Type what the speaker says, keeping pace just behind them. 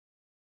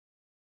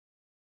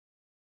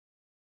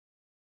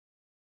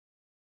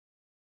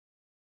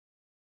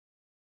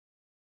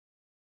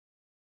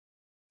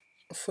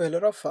For a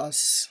lot of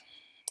us,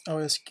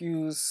 our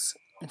excuse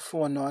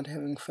for not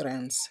having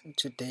friends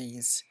today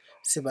is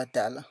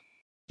Sibatala.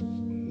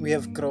 We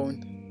have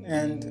grown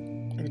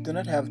and we do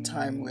not have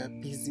time. We are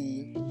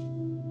busy.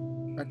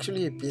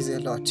 Actually, we're busy a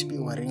lot to be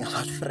worrying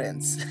about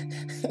friends.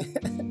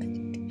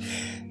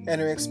 And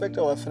we expect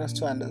our friends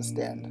to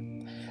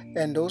understand.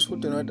 And those who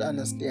do not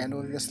understand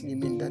obviously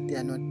mean that they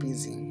are not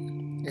busy.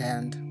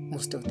 And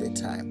most of the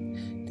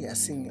time, they are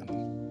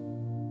single.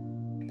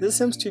 This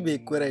seems to be a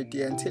good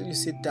idea until you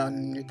sit down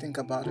and you think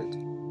about it.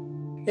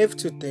 If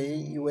today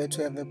you were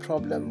to have a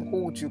problem,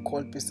 who would you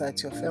call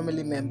besides your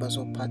family members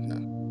or partner?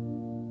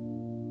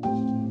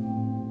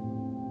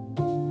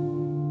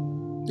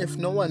 If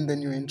no one,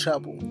 then you're in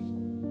trouble.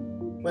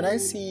 When I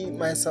see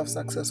myself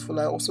successful,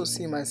 I also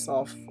see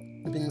myself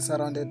being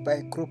surrounded by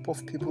a group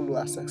of people who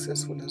are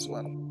successful as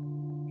well.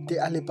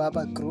 The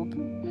Alibaba group,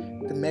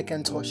 the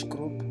Macintosh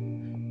group,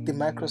 the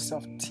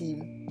Microsoft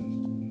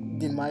team,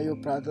 the Mayo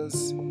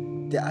brothers,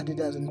 the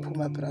Adidas and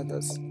Puma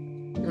brothers.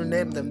 You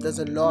name them, there's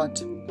a lot.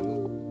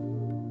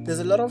 There's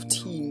a lot of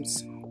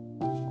teams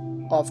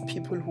of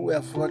people who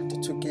have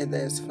worked together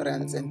as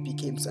friends and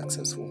became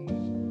successful.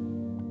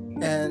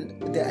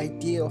 And the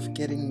idea of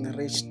getting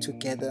rich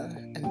together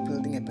and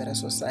building a better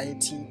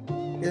society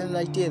is an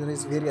idea that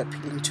is very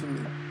appealing to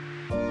me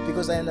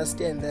because I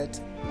understand that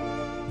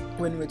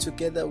when we're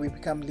together, we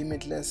become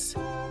limitless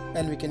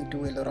and we can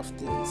do a lot of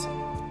things.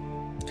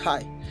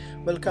 Hi,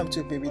 welcome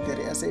to Baby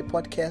Daddy SA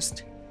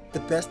podcast, the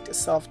best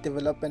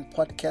self-development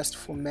podcast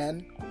for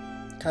men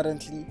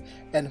currently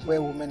and where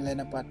women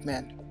learn about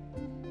men.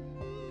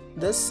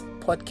 This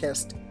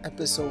podcast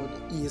episode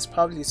is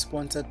probably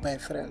sponsored by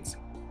friends.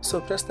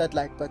 So press that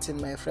like button,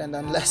 my friend,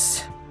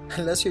 unless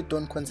you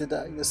don't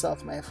consider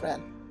yourself my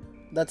friend.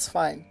 That's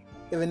fine,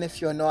 even if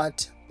you're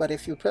not. But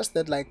if you press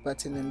that like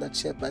button and that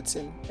share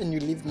button and you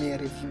leave me a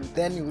review,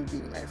 then you will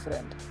be my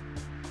friend.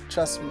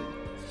 Trust me.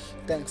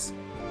 Thanks.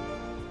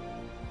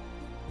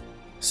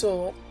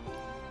 So,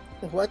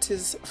 what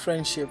is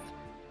friendship?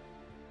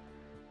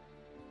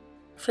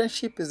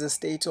 Friendship is a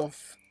state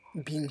of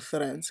being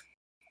friends.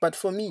 But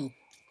for me,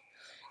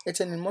 it's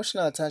an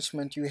emotional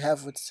attachment you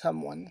have with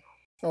someone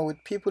or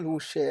with people who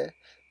share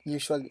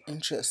mutual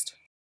interest.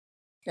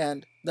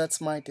 And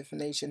that's my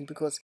definition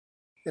because,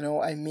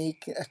 I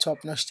make a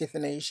top-notch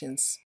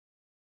definitions.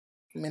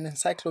 I'm an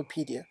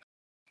encyclopedia.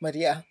 But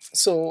yeah,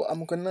 so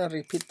I'm gonna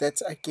repeat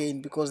that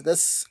again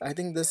because I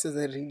think this is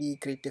a really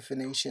great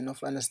definition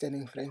of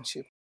understanding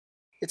friendship.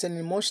 It's an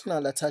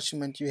emotional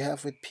attachment you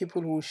have with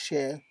people who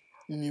share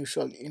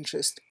mutual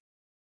interest.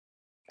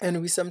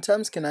 And we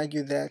sometimes can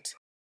argue that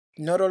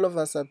not all of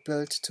us are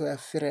built to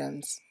have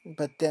friends,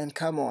 but then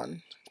come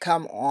on.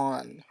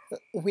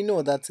 We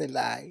know that's a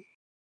lie.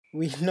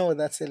 We know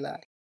that's a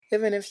lie.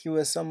 Even if you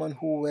were someone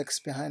who works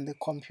behind the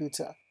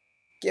computer,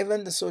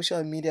 given the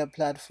social media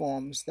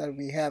platforms that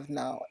we have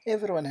now,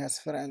 everyone has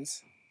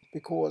friends.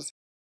 Because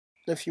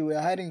if you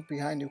were hiding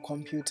behind your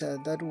computer,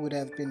 that would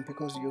have been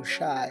because you're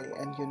shy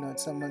and you're not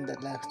someone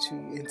that likes to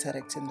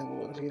interact in the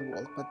real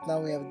world. But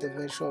now we have the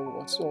virtual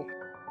world, so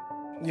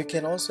you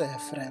can also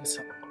have friends.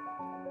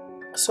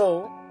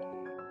 So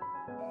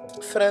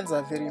friends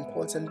are very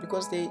important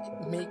because they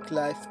make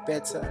life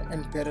better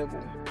and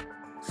bearable.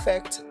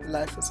 Fact,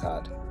 life is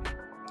hard,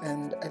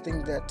 and I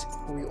think that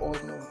we all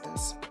know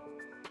this.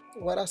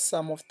 What are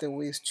some of the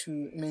ways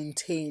to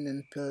maintain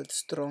and build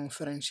strong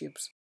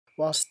friendships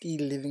while still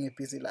living a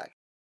busy life?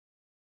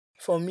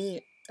 For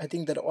me, I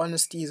think that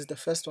honesty is the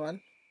first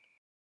one.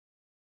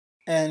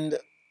 And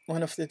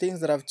one of the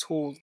things that I've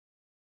told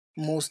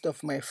most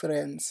of my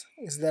friends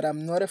is that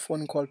I'm not a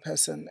phone call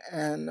person,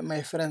 and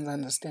my friends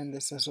understand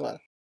this as well.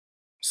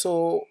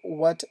 So,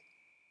 what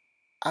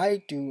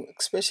I do,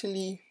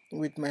 especially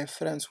with my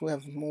friends who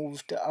have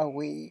moved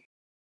away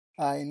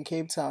in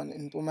Cape Town,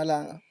 in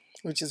Pumalanga,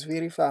 which is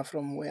very far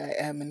from where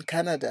I am in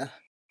Canada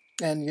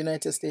and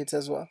United States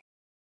as well.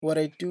 What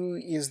I do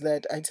is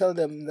that I tell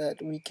them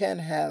that we can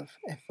have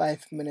a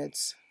 5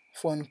 minutes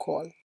phone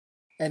call,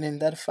 and in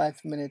that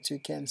 5 minutes, we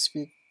can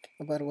speak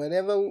about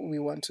whatever we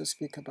want to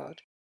speak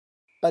about.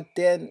 But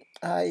then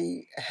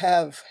I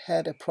have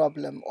had a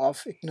problem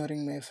of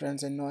ignoring my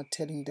friends and not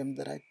telling them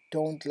that I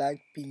don't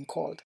like being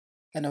called,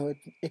 and I would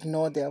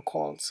ignore their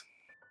calls.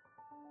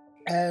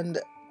 And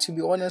to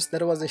be honest,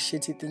 that was a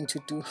shitty thing to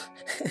do.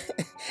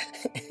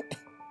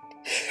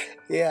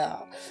 Yeah,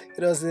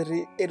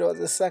 it was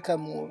a sucker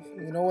move.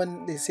 You know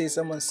when they say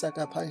someone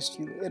sucker punched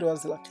you, it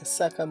was like a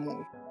sucker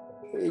move.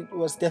 It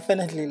was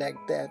definitely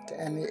like that,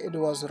 and it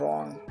was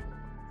wrong.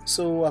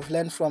 So I've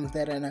learned from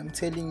that, and I'm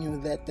telling you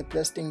that the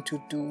best thing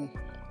to do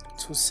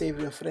to save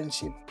your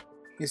friendship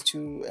is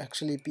to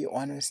actually be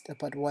honest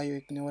about why you're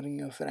ignoring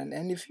your friend.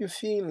 And if you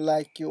feel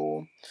like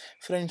your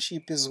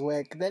friendship is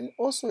work, then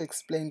also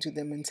explain to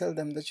them and tell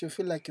them that you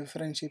feel like your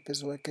friendship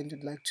is work and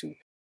you'd like to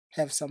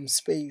have some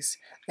space.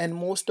 And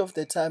most of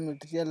the time, you'll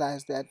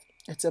realize that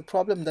it's a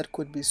problem that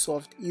could be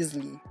solved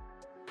easily,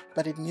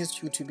 but it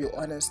needs you to be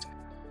honest.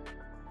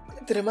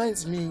 It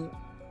reminds me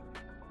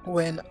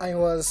when I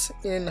was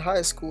in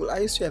high school, I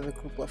used to have a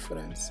group of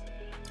friends.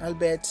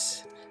 Albert,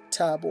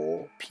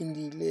 Tabo,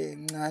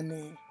 Pindile,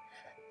 Ngane,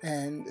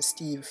 and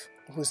Steve,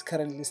 who's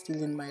currently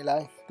still in my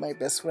life, my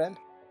best friend.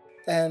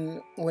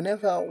 And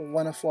whenever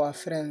one of our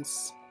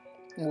friends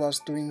was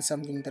doing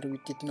something that we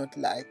did not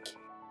like,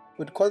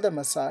 we'd call them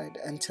aside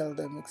and tell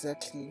them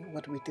exactly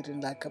what we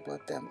didn't like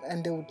about them,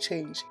 and they would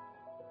change.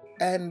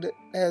 And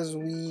as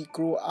we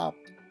grew up,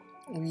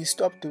 we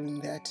stopped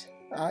doing that.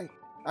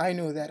 I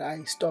know that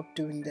I stopped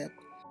doing that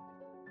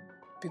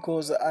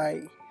because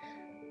I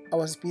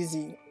was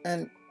busy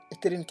and I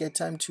didn't get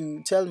time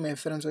to tell my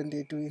friends when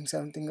they're doing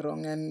something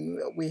wrong. And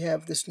we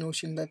have this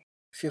notion that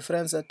if your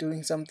friends are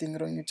doing something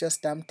wrong, you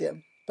just dump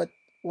them. But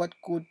what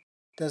good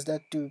does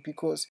that do?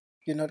 Because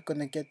you're not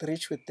gonna get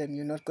rich with them.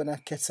 You're not gonna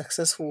get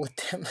successful with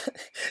them.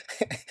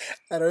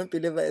 I don't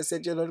believe I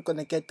said you're not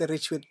gonna get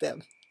rich with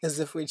them, as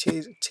if we're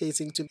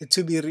chasing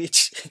to be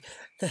rich.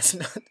 That's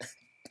not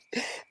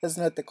that's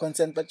not the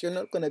content. But you're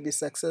not gonna be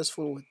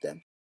successful with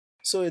them.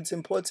 So it's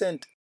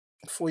important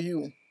for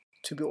you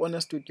to be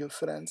honest with your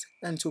friends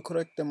and to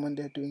correct them when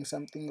they're doing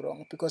something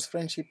wrong, because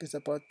friendship is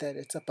about that.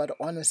 It's about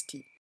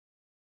honesty.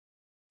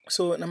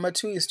 So number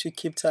 2 is to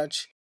keep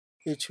touch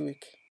each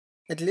week.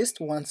 At least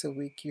once a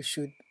week you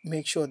should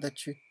make sure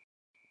that you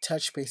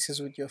touch bases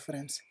with your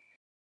friends.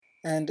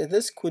 And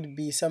this could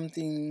be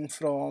something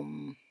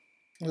from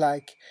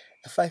like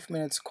a 5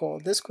 minutes call.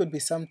 This could be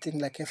something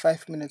like a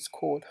 5 minutes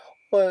call,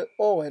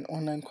 or an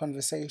online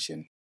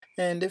conversation.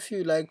 And if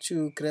you like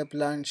to grab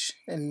lunch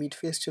and meet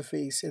face to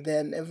face,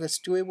 then if it's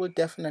doable,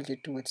 definitely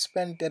do it.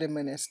 Spend 30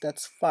 minutes,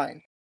 that's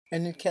fine.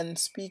 And you can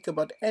speak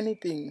about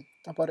anything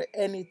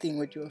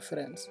with your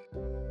friends.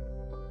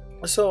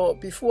 So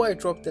before I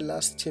drop the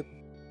last tip,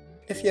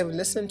 if you have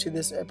listened to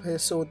this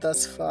episode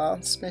thus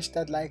far, smash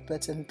that like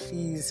button,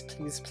 please,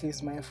 please,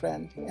 please, my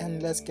friend.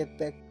 And let's get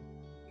back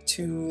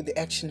to the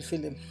action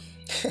film.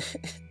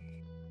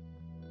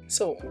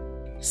 So,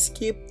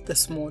 skip the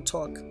small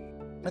talk.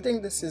 I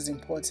think this is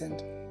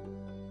important.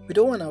 We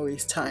don't want to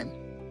waste time.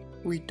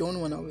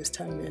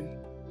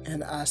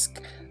 And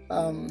ask,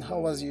 how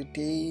was your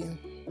day?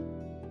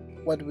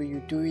 What were you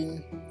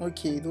doing?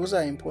 Okay, those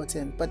are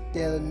important, but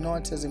they're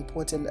not as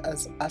important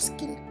as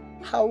asking,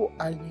 how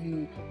are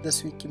you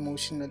this week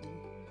emotionally?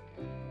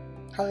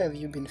 How have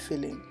you been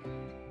feeling?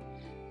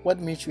 What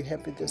made you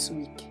happy this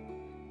week?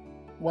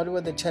 What were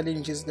the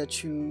challenges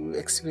that you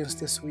experienced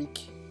this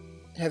week?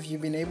 Have you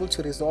been able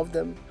to resolve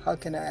them? How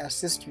can I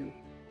assist you?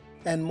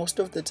 And most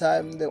of the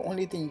time, the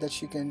only thing that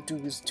you can do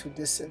is to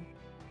listen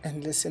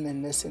and listen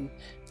and listen,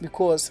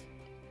 because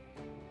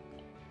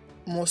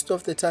most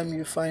of the time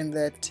you find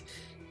that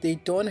they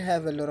don't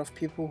have a lot of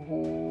people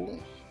who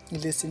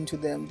listen to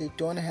them. They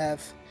don't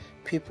have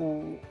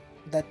people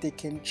that they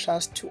can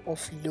trust to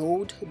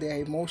offload their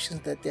emotions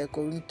that they're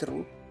going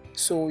through.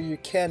 So you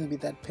can be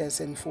that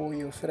person for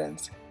your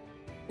friends.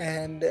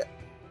 And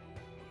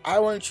I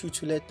want you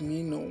to let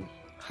me know,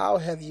 how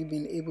have you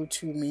been able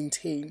to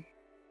maintain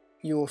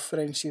your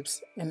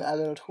friendships in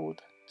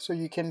adulthood? So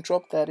you can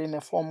drop that in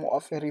a form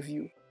of a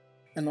review.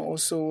 And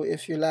also,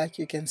 if you like,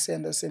 you can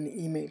send us an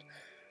email.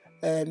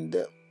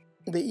 And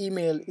the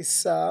email is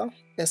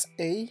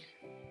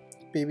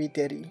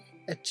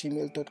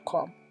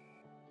sababydaddy@gmail.com.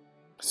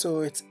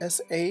 So it's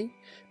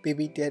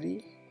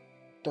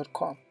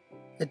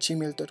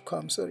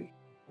sababydaddy.com@gmail.com. Sorry.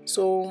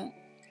 So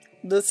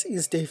this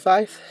is day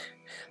 5.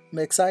 I'm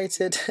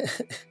excited.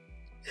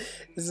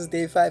 This is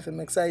day 5. I'm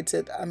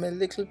excited. I'm a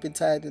little bit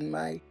tired and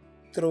my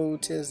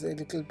throat is a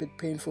little bit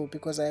painful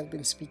because I have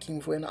been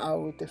speaking for an hour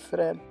with a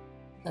friend,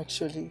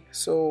 actually.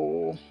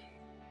 So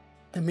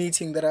the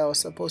meeting that I was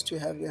supposed to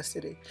have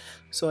yesterday.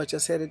 So I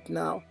just had it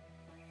now.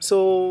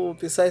 So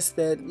besides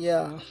that,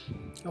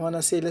 I want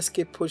to say let's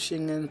keep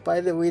pushing. And by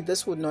the way,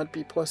 this would not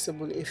be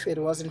possible if it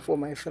wasn't for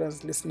my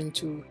friends listening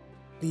to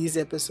these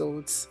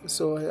episodes.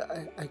 So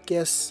I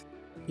guess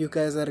you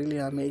guys are really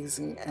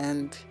amazing.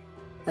 And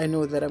I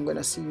know that I'm going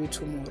to see you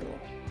tomorrow.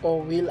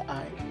 Or will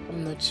I?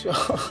 I'm not sure.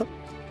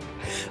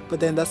 But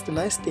then that's the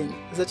nice thing,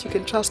 is that you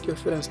can trust your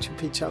friends to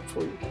pitch up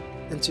for you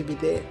and to be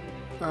there.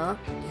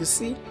 You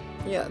see?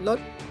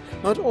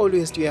 Not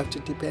always do you have to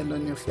depend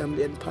on your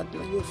family and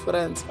partner. Your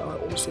friends are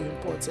also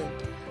important.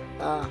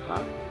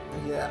 Got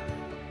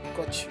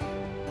you.